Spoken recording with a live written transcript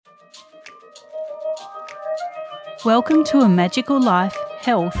Welcome to A Magical Life,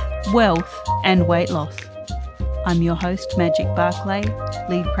 Health, Wealth and Weight Loss. I'm your host, Magic Barclay,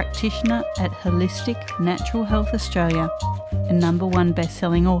 lead practitioner at Holistic Natural Health Australia and #1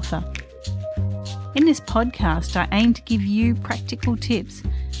 best-selling author. In this podcast, I aim to give you practical tips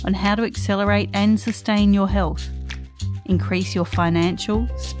on how to accelerate and sustain your health, increase your financial,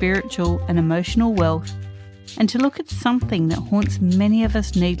 spiritual and emotional wealth, and to look at something that haunts many of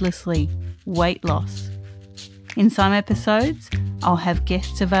us needlessly, weight loss. In some episodes, I'll have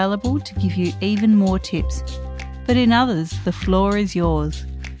guests available to give you even more tips, but in others, the floor is yours.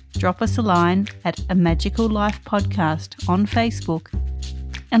 Drop us a line at A Magical Life Podcast on Facebook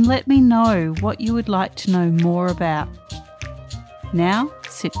and let me know what you would like to know more about. Now,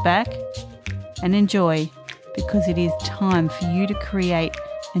 sit back and enjoy, because it is time for you to create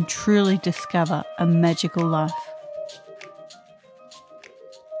and truly discover a magical life.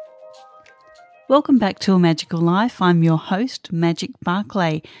 Welcome back to A Magical Life. I'm your host, Magic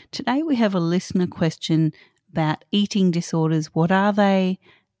Barclay. Today we have a listener question about eating disorders. What are they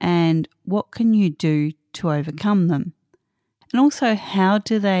and what can you do to overcome them? And also, how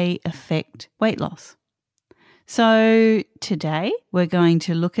do they affect weight loss? So today we're going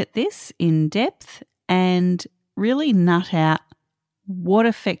to look at this in depth and really nut out what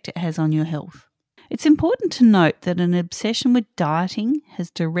effect it has on your health. It's important to note that an obsession with dieting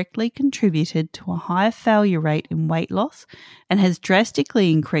has directly contributed to a higher failure rate in weight loss and has drastically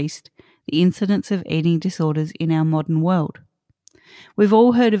increased the incidence of eating disorders in our modern world. We've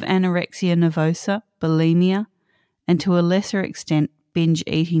all heard of anorexia nervosa, bulimia, and to a lesser extent, binge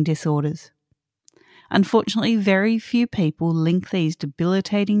eating disorders. Unfortunately, very few people link these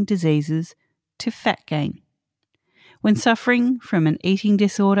debilitating diseases to fat gain. When suffering from an eating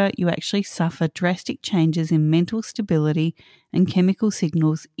disorder, you actually suffer drastic changes in mental stability and chemical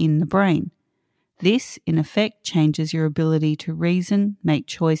signals in the brain. This, in effect, changes your ability to reason, make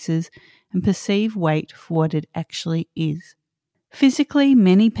choices, and perceive weight for what it actually is. Physically,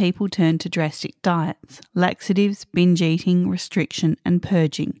 many people turn to drastic diets, laxatives, binge eating, restriction, and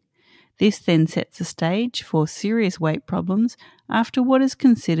purging. This then sets the stage for serious weight problems after what is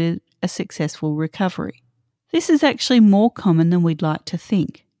considered a successful recovery. This is actually more common than we'd like to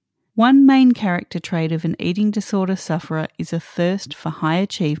think. One main character trait of an eating disorder sufferer is a thirst for high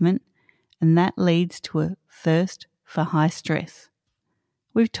achievement, and that leads to a thirst for high stress.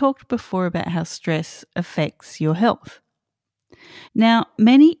 We've talked before about how stress affects your health. Now,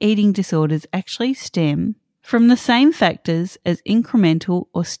 many eating disorders actually stem from the same factors as incremental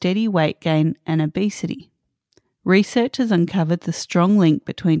or steady weight gain and obesity. Research has uncovered the strong link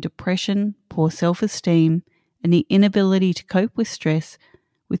between depression, poor self-esteem, and the inability to cope with stress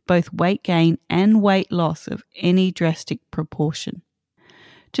with both weight gain and weight loss of any drastic proportion.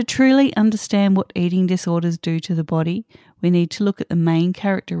 To truly understand what eating disorders do to the body, we need to look at the main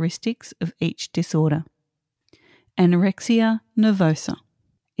characteristics of each disorder. Anorexia nervosa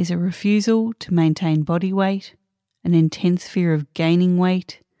is a refusal to maintain body weight, an intense fear of gaining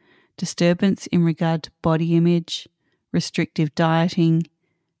weight, disturbance in regard to body image, restrictive dieting,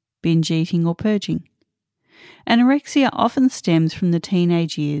 binge eating or purging. Anorexia often stems from the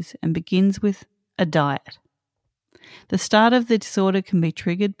teenage years and begins with a diet. The start of the disorder can be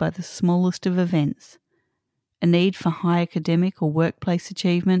triggered by the smallest of events: a need for high academic or workplace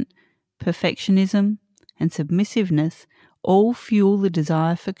achievement, perfectionism, and submissiveness all fuel the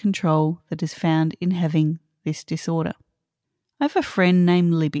desire for control that is found in having this disorder. I have a friend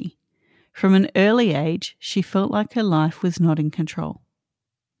named Libby. From an early age, she felt like her life was not in control.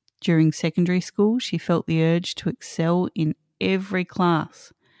 During secondary school, she felt the urge to excel in every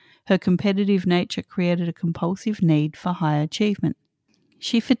class. Her competitive nature created a compulsive need for higher achievement.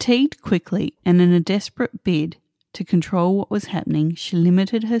 She fatigued quickly, and in a desperate bid to control what was happening, she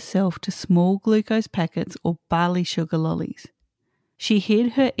limited herself to small glucose packets or barley sugar lollies. She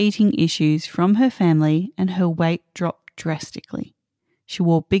hid her eating issues from her family, and her weight dropped drastically. She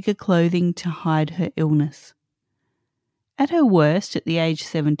wore bigger clothing to hide her illness. At her worst, at the age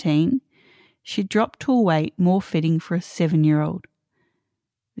 17, she dropped to a weight more fitting for a 7-year-old.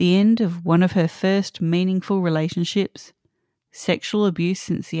 The end of one of her first meaningful relationships, sexual abuse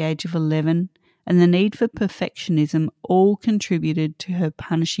since the age of 11, and the need for perfectionism all contributed to her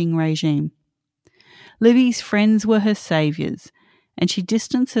punishing regime. Libby's friends were her saviours, and she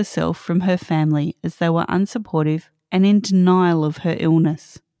distanced herself from her family as they were unsupportive and in denial of her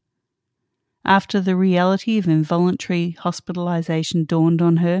illness. After the reality of involuntary hospitalisation dawned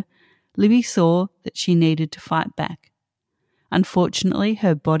on her, Libby saw that she needed to fight back. Unfortunately,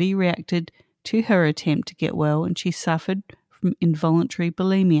 her body reacted to her attempt to get well and she suffered from involuntary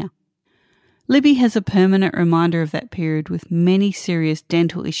bulimia. Libby has a permanent reminder of that period with many serious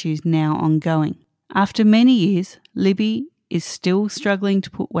dental issues now ongoing. After many years, Libby is still struggling to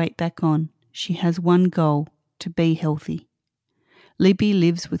put weight back on. She has one goal: to be healthy. Libby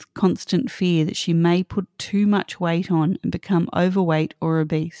lives with constant fear that she may put too much weight on and become overweight or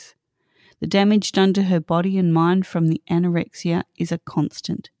obese. The damage done to her body and mind from the anorexia is a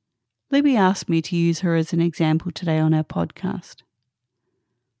constant. Libby asked me to use her as an example today on our podcast,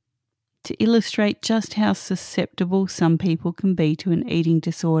 to illustrate just how susceptible some people can be to an eating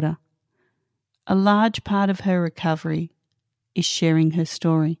disorder. A large part of her recovery is sharing her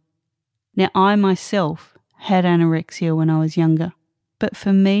story. Now, I myself had anorexia when I was younger, but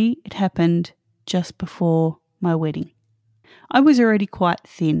for me it happened just before my wedding. I was already quite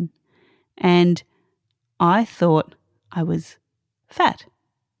thin and I thought I was fat.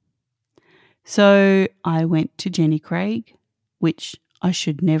 So I went to Jenny Craig, which I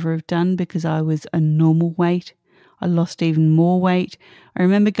should never have done because I was a normal weight. I lost even more weight. I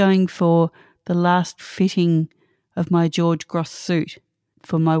remember going for the last fitting of my George Gross suit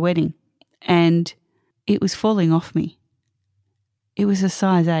for my wedding, and it was falling off me. It was a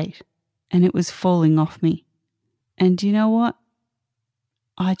size 8 and it was falling off me. And you know what?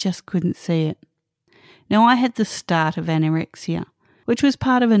 I just couldn't see it. Now, I had the start of anorexia, which was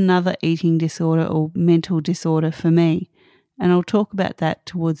part of another eating disorder or mental disorder for me, and I'll talk about that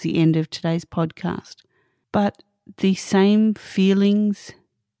towards the end of today's podcast. But the same feelings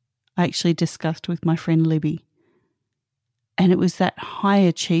I actually discussed with my friend Libby, and it was that high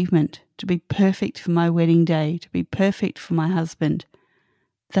achievement to be perfect for my wedding day, to be perfect for my husband.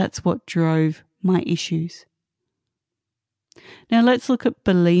 That's what drove my issues. Now let's look at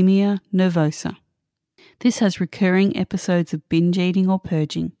bulimia nervosa. This has recurring episodes of binge eating or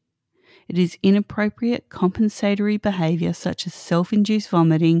purging. It is inappropriate compensatory behaviour such as self-induced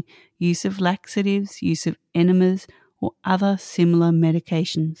vomiting, use of laxatives, use of enemas or other similar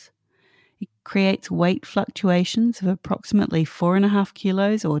medications. It creates weight fluctuations of approximately 4.5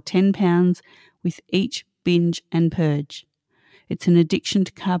 kilos or 10 pounds with each binge and purge. It's an addiction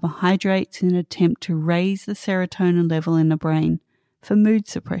to carbohydrates in an attempt to raise the serotonin level in the brain for mood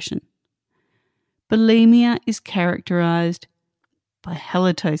suppression. Bulimia is characterized by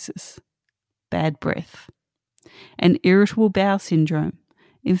halitosis, bad breath, and irritable bowel syndrome.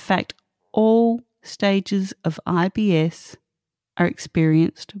 In fact, all stages of IBS are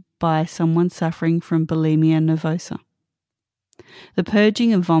experienced by someone suffering from bulimia nervosa. The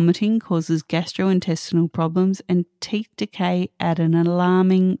purging and vomiting causes gastrointestinal problems and teeth decay at an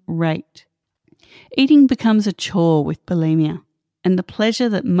alarming rate. Eating becomes a chore with bulimia, and the pleasure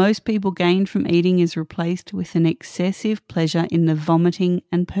that most people gain from eating is replaced with an excessive pleasure in the vomiting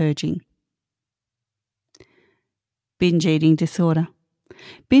and purging. Binge eating disorder.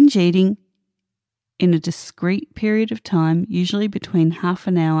 Binge eating in a discrete period of time, usually between half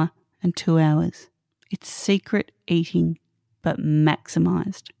an hour and 2 hours. It's secret eating, but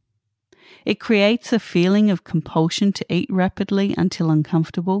maximised. It creates a feeling of compulsion to eat rapidly until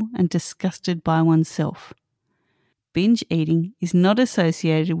uncomfortable and disgusted by oneself. Binge eating is not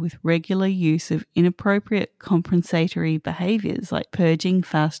associated with regular use of inappropriate compensatory behaviours like purging,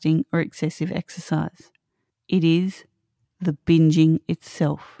 fasting, or excessive exercise. It is the binging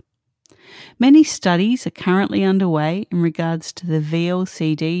itself. Many studies are currently underway in regards to the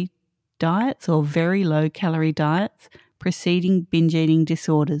VLCD diets or very low calorie diets preceding binge eating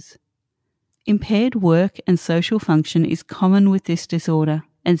disorders. Impaired work and social function is common with this disorder,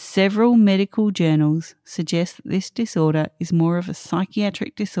 and several medical journals suggest that this disorder is more of a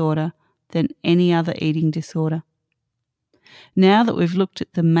psychiatric disorder than any other eating disorder. Now that we've looked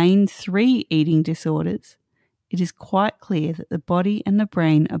at the main 3 eating disorders, it is quite clear that the body and the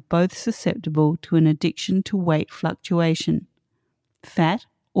brain are both susceptible to an addiction to weight fluctuation. Fat,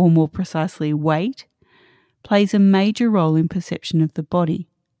 or more precisely weight, plays a major role in perception of the body,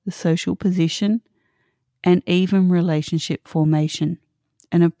 the social position, and even relationship formation.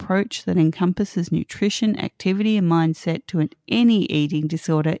 An approach that encompasses nutrition, activity, and mindset to any eating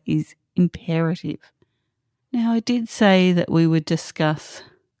disorder is imperative. Now, I did say that we would discuss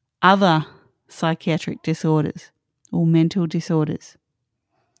other psychiatric disorders or mental disorders.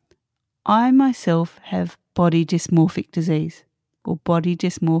 I myself have body dysmorphic disease, or body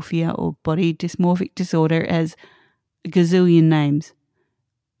dysmorphia, or body dysmorphic disorder as a gazillion names,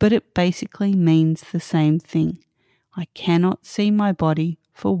 but it basically means the same thing. I cannot see my body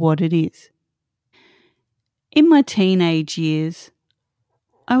for what it is. In my teenage years,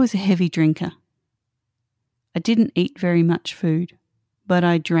 I was a heavy drinker. I didn't eat very much food, but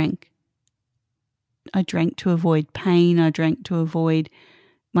I drank. I drank to avoid pain. I drank to avoid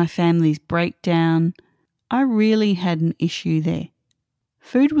my family's breakdown, I really had an issue there.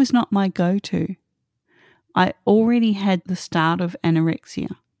 Food was not my go-to. I already had the start of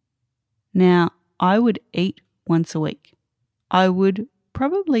anorexia. Now, I would eat once a week. I would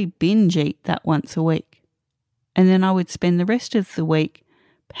probably binge eat that once a week. And then I would spend the rest of the week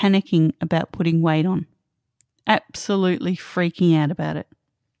panicking about putting weight on. Absolutely freaking out about it.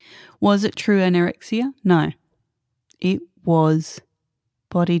 Was it true anorexia? No. It was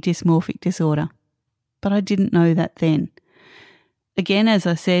body dysmorphic disorder. But I didn't know that then. Again, as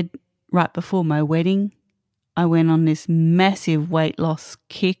I said right before my wedding, I went on this massive weight loss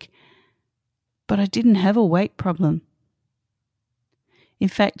kick, but I didn't have a weight problem. In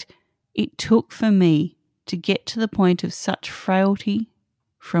fact, it took for me to get to the point of such frailty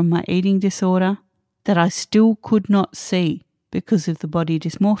from my eating disorder that I still could not see because of the body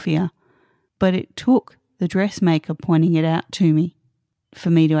dysmorphia, but it took the dressmaker pointing it out to me for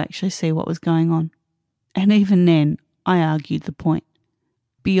me to actually see what was going on. And even then, I argued the point.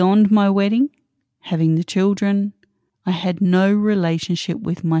 Beyond my wedding, having the children, I had no relationship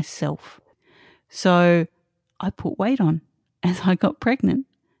with myself. So I put weight on as I got pregnant.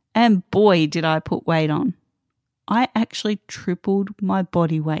 And boy, did I put weight on. I actually tripled my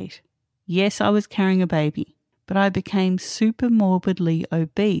body weight. Yes, I was carrying a baby, but I became super morbidly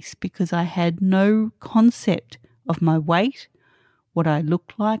obese because I had no concept of my weight, what I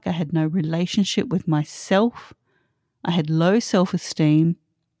looked like. I had no relationship with myself. I had low self-esteem,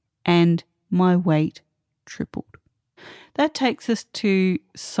 and my weight tripled. That takes us to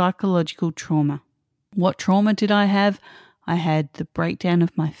psychological trauma. What trauma did I have? I had the breakdown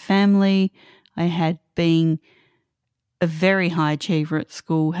of my family. I had being a very high achiever at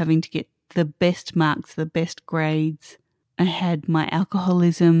school, having to get the best marks, the best grades. I had my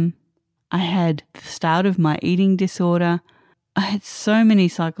alcoholism. I had the start of my eating disorder. I had so many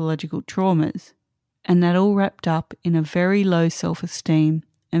psychological traumas, and that all wrapped up in a very low self-esteem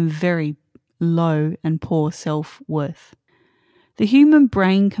and very low and poor self-worth. The human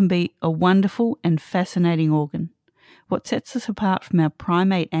brain can be a wonderful and fascinating organ. What sets us apart from our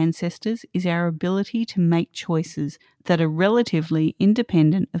primate ancestors is our ability to make choices that are relatively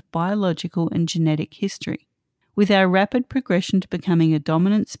independent of biological and genetic history. With our rapid progression to becoming a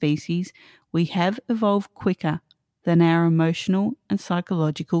dominant species, we have evolved quicker than our emotional and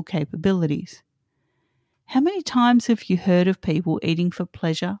psychological capabilities. How many times have you heard of people eating for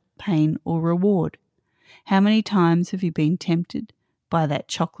pleasure, pain, or reward? How many times have you been tempted by that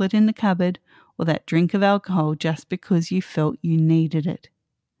chocolate in the cupboard or that drink of alcohol just because you felt you needed it?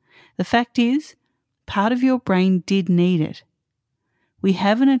 The fact is, part of your brain did need it. We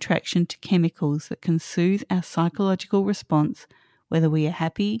have an attraction to chemicals that can soothe our psychological response. Whether we are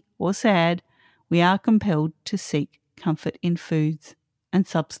happy or sad, we are compelled to seek comfort in foods and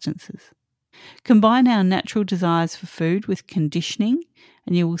substances. Combine our natural desires for food with conditioning,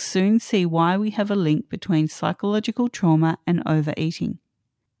 and you will soon see why we have a link between psychological trauma and overeating.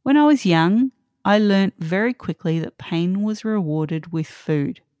 When I was young, I learnt very quickly that pain was rewarded with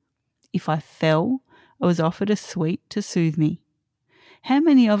food. If I fell, I was offered a sweet to soothe me. How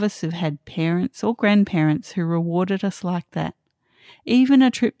many of us have had parents or grandparents who rewarded us like that? Even a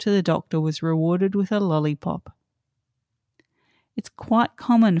trip to the doctor was rewarded with a lollipop. It's quite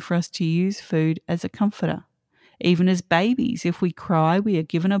common for us to use food as a comforter. Even as babies, if we cry, we are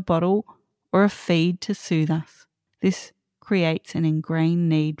given a bottle or a feed to soothe us. This creates an ingrained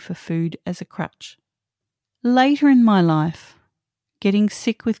need for food as a crutch. Later in my life, getting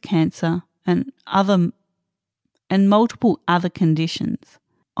sick with cancer and multiple other conditions,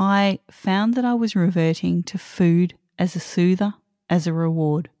 I found that I was reverting to food as a soother, as a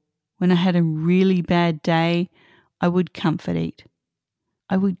reward. When I had a really bad day, I would comfort eat.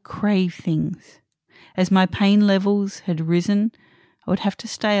 I would crave things. As my pain levels had risen, I would have to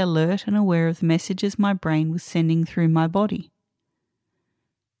stay alert and aware of the messages my brain was sending through my body.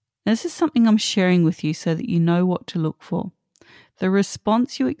 Now, this is something I'm sharing with you so that you know what to look for. The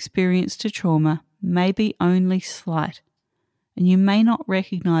response you experience to trauma may be only slight, and you may not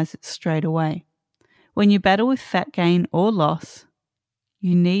recognize it straight away. When you battle with fat gain or loss,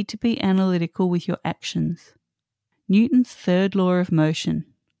 you need to be analytical with your actions. Newton's third law of motion.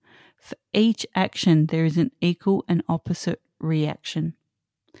 For each action, there is an equal and opposite reaction.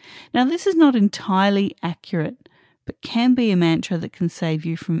 Now, this is not entirely accurate, but can be a mantra that can save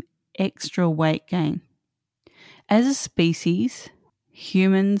you from extra weight gain. As a species,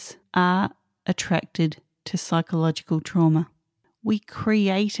 humans are attracted to psychological trauma. We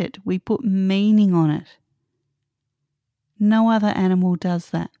create it. We put meaning on it. No other animal does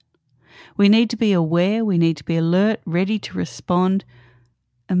that. We need to be aware. We need to be alert, ready to respond.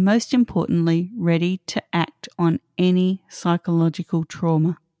 and most importantly, ready to act on any psychological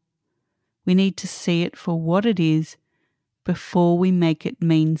trauma. We need to see it for what it is before we make it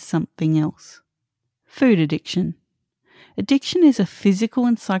mean something else. Food addiction. Addiction is a physical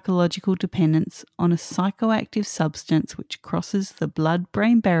and psychological dependence on a psychoactive substance which crosses the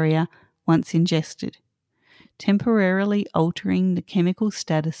blood-brain barrier once ingested, temporarily altering the chemical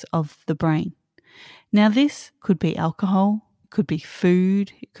status of the brain. Now, this could be alcohol, it could be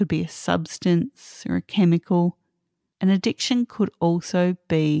food, it could be a substance or a chemical. An addiction could also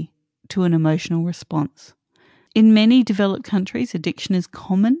be to an emotional response. In many developed countries, addiction is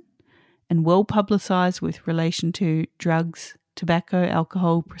common and well publicised with relation to drugs, tobacco,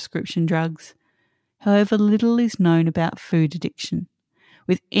 alcohol, prescription drugs. However, little is known about food addiction.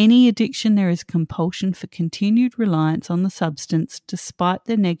 With any addiction, there is compulsion for continued reliance on the substance despite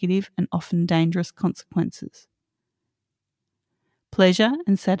the negative and often dangerous consequences. Pleasure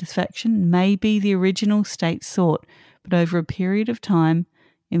and satisfaction may be the original state sought, but over a period of time,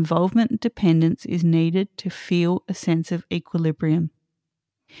 involvement and dependence is needed to feel a sense of equilibrium.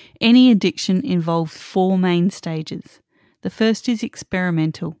 Any addiction involves 4 main stages. The first is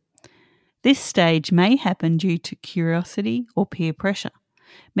experimental. This stage may happen due to curiosity or peer pressure.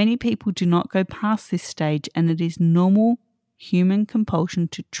 Many people do not go past this stage, and it is normal human compulsion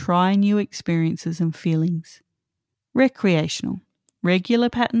to try new experiences and feelings. Recreational. Regular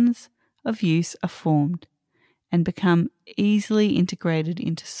patterns of use are formed and become easily integrated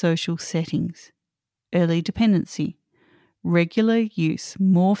into social settings. Early dependency. Regular use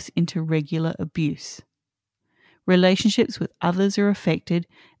morphs into regular abuse. Relationships with others are affected,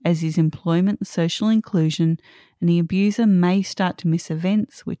 as is employment and social inclusion, and the abuser may start to miss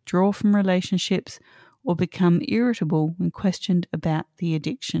events, withdraw from relationships, or become irritable when questioned about the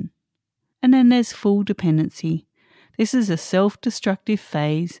addiction. And then there's full dependency. This is a self-destructive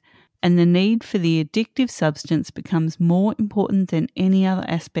phase, and the need for the addictive substance becomes more important than any other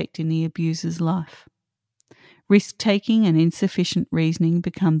aspect in the abuser's life. Risk-taking and insufficient reasoning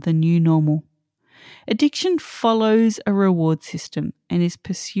become the new normal. Addiction follows a reward system and is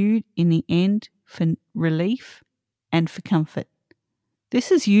pursued in the end for relief and for comfort. This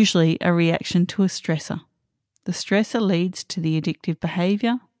is usually a reaction to a stressor. The stressor leads to the addictive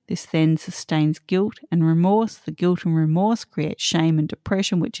behaviour. This then sustains guilt and remorse. The guilt and remorse create shame and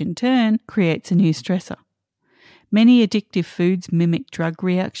depression, which in turn creates a new stressor. Many addictive foods mimic drug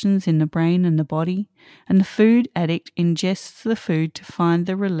reactions in the brain and the body, and the food addict ingests the food to find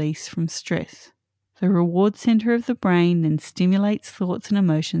the release from stress. The reward centre of the brain then stimulates thoughts and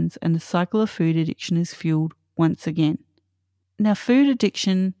emotions, and the cycle of food addiction is fueled once again. Now, food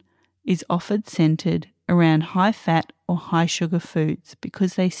addiction is often centred around high-fat or high-sugar foods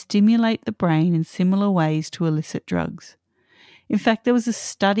because they stimulate the brain in similar ways to illicit drugs. In fact, there was a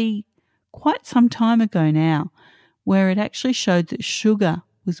study quite some time ago now where it actually showed that sugar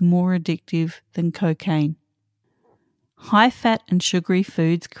was more addictive than cocaine. High-fat and sugary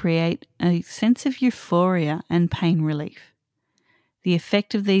foods create a sense of euphoria and pain relief. The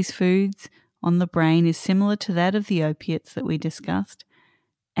effect of these foods on the brain is similar to that of the opiates that we discussed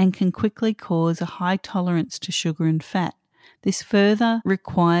and can quickly cause a high tolerance to sugar and fat. This further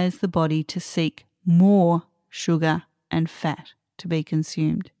requires the body to seek more sugar and fat to be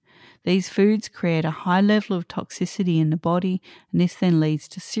consumed. These foods create a high level of toxicity in the body, and this then leads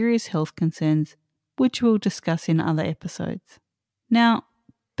to serious health concerns, which we'll discuss in other episodes. Now,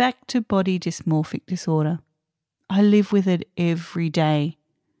 back to body dysmorphic disorder. I live with it every day.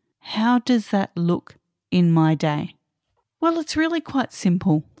 How does that look in my day? Well, it's really quite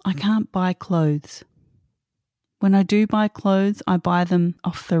simple. I can't buy clothes. When I do buy clothes, I buy them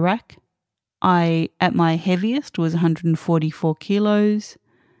off the rack. At my heaviest, was 144 kilos.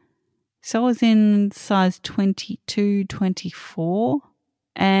 So I was in size 22, 24.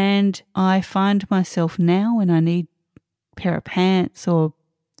 And I find myself now when I need a pair of pants or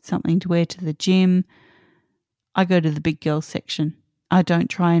something to wear to the gym, I go to the big girl section. I don't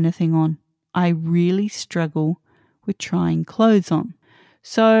try anything on. I really struggle with trying clothes on.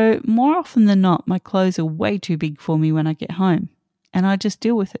 So more often than not, my clothes are way too big for me when I get home, and I just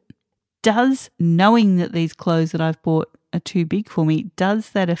deal with it. Does knowing that these clothes that I've bought are too big for me,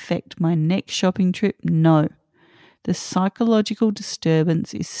 does that affect my next shopping trip? No. The psychological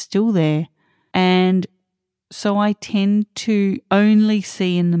disturbance is still there, and so I tend to only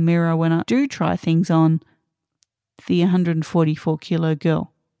see in the mirror when I do try things on the 144 kilo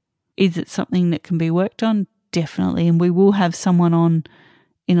girl. Is it something that can be worked on? Definitely, and we will have someone on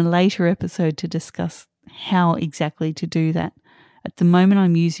in a later episode to discuss how exactly to do that. At the moment,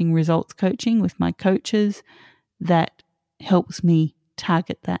 I'm using results coaching with my coaches that helps me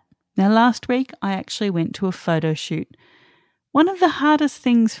target that. Now, last week, I actually went to a photo shoot. One of the hardest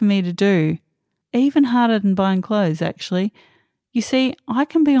things for me to do, even harder than buying clothes, actually. You see, I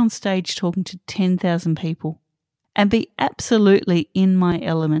can be on stage talking to 10,000 people and be absolutely in my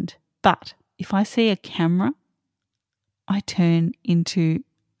element. But if I see a camera, I turn into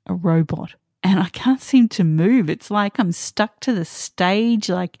a robot and I can't seem to move. It's like I'm stuck to the stage,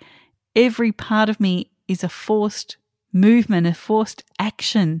 like every part of me is a forced movement, a forced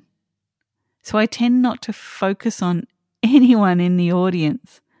action. So I tend not to focus on anyone in the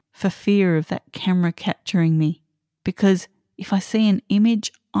audience for fear of that camera capturing me. Because if I see an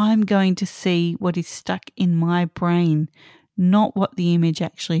image, I'm going to see what is stuck in my brain, not what the image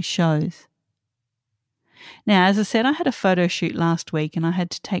actually shows. Now, as I said, I had a photo shoot last week and I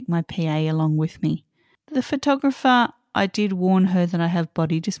had to take my PA along with me. The photographer, I did warn her that I have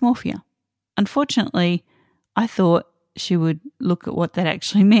body dysmorphia. Unfortunately, I thought she would look at what that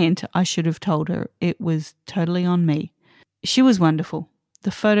actually meant. I should have told her. It was totally on me. She was wonderful.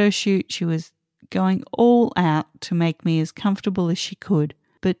 The photo shoot, she was going all out to make me as comfortable as she could.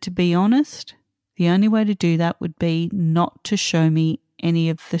 But to be honest, the only way to do that would be not to show me any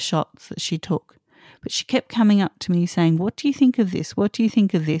of the shots that she took. But she kept coming up to me saying, "What do you think of this? What do you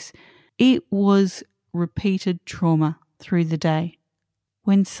think of this?" It was repeated trauma through the day.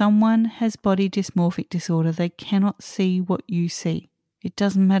 When someone has body dysmorphic disorder, they cannot see what you see. It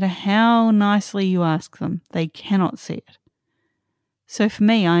doesn't matter how nicely you ask them, they cannot see it. So for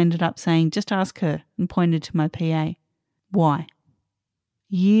me, I ended up saying, just ask her, and pointed to my PA. Why?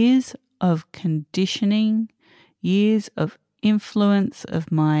 Years of conditioning, years of influence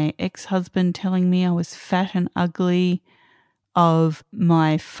of my ex-husband telling me I was fat and ugly, of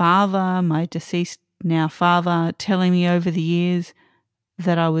my father, my deceased now father, telling me over the years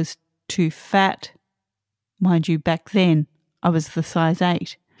that I was too fat. Mind you, back then I was the size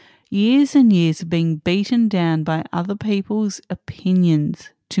 8. Years and years of being beaten down by other people's opinions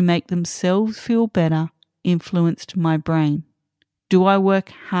to make themselves feel better influenced my brain. Do I work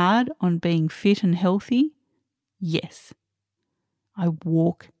hard on being fit and healthy? Yes. I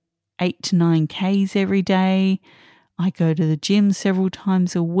walk 8 to 9 Ks every day. I go to the gym several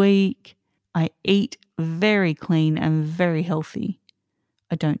times a week. I eat very clean and very healthy.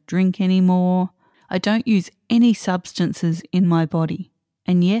 I don't drink anymore. I don't use any substances in my body.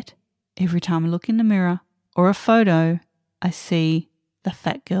 And yet, every time I look in the mirror or a photo, I see the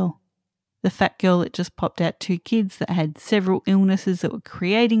fat girl. The fat girl that just popped out 2 kids that had several illnesses that were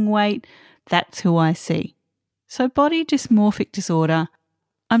creating weight. That's who I see. So body dysmorphic disorder,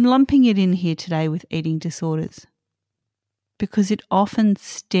 I'm lumping it in here today with eating disorders because it often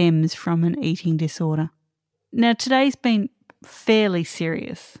stems from an eating disorder. Now, today's been fairly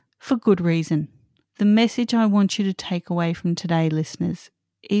serious for good reason. The message I want you to take away from today, listeners,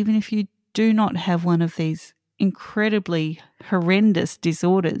 even if you do not have one of these incredibly horrendous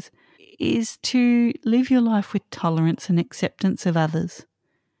disorders, is to live your life with tolerance and acceptance of others.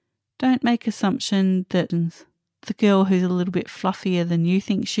 Don't make assumption that the girl who's a little bit fluffier than you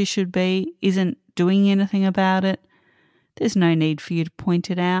think she should be isn't doing anything about it. There's no need for you to point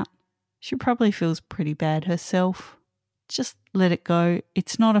it out. She probably feels pretty bad herself. Just let it go.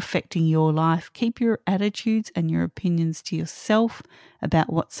 It's not affecting your life. Keep your attitudes and your opinions to yourself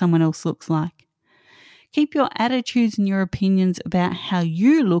about what someone else looks like. Keep your attitudes and your opinions about how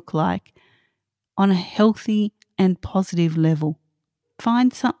you look like on a healthy and positive level.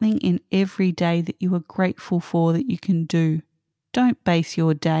 Find something in every day that you are grateful for that you can do. Don't base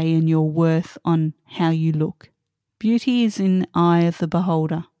your day and your worth on how you look. Beauty is in the eye of the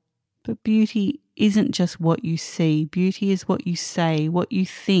beholder. But beauty isn't just what you see. Beauty is what you say, what you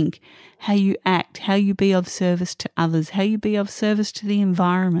think, how you act, how you be of service to others, how you be of service to the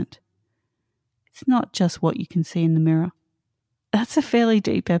environment. It's not just what you can see in the mirror. That's a fairly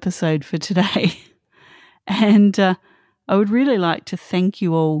deep episode for today. And I would really like to thank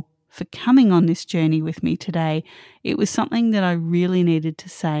you all for coming on this journey with me today. It was something that I really needed to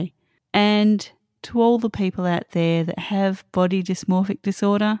say. And to all the people out there that have body dysmorphic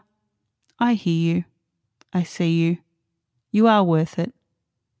disorder, I hear you. I see you. You are worth it.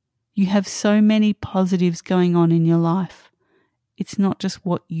 You have so many positives going on in your life. It's not just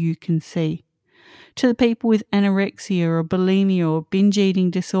what you can see. To the people with anorexia or bulimia or binge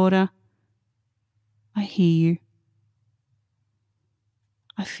eating disorder, I hear you.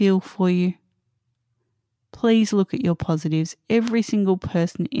 I feel for you. Please look at your positives. Every single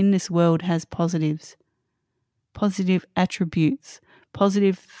person in this world has positives. Positive attributes,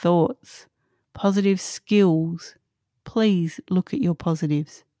 positive thoughts, positive skills. Please look at your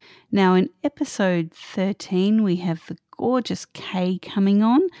positives. Now in episode 13 we have the gorgeous Kay coming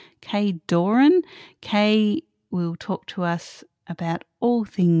on, Kay Doran. Kay will talk to us about all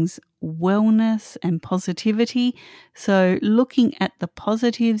things wellness and positivity. So looking at the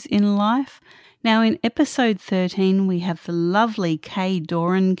positives in life. Now in episode 13, we have the lovely Kay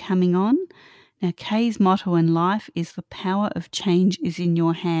Doran coming on. Now Kay's motto in life is the power of change is in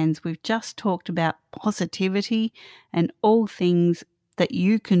your hands. We've just talked about positivity and all things that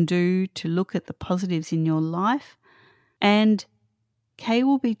you can do to look at the positives in your life. And Kay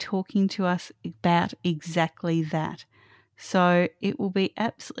will be talking to us about exactly that. So it will be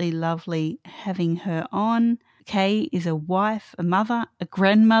absolutely lovely having her on. Kay is a wife, a mother, a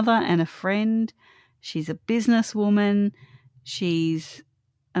grandmother, and a friend. She's a businesswoman. She's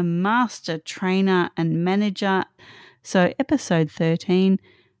a master trainer and manager. So episode 13,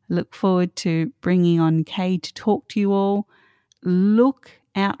 I look forward to bringing on Kay to talk to you all. Look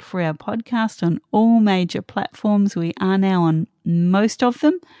out for our podcast on all major platforms. We are now on most of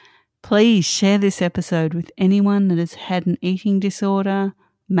them. Please share this episode with anyone that has had an eating disorder,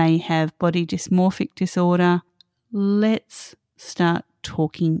 may have body dysmorphic disorder. Let's start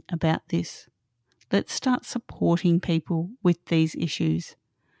talking about this. Let's start supporting people with these issues.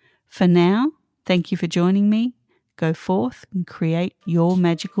 For now, thank you for joining me. Go forth and create your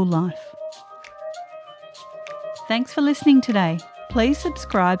magical life. Thanks for listening today. Please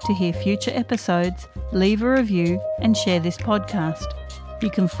subscribe to hear future episodes, leave a review, and share this podcast. You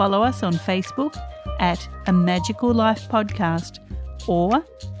can follow us on Facebook at A Magical Life Podcast or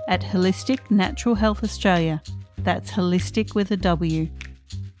at Holistic Natural Health Australia. That's holistic with a W.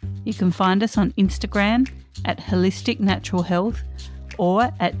 You can find us on Instagram at Holistic Natural Health or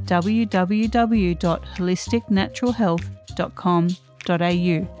at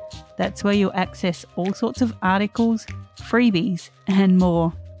www.holisticnaturalhealth.com.au. That's where you'll access all sorts of articles, freebies, and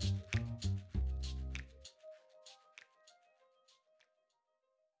more.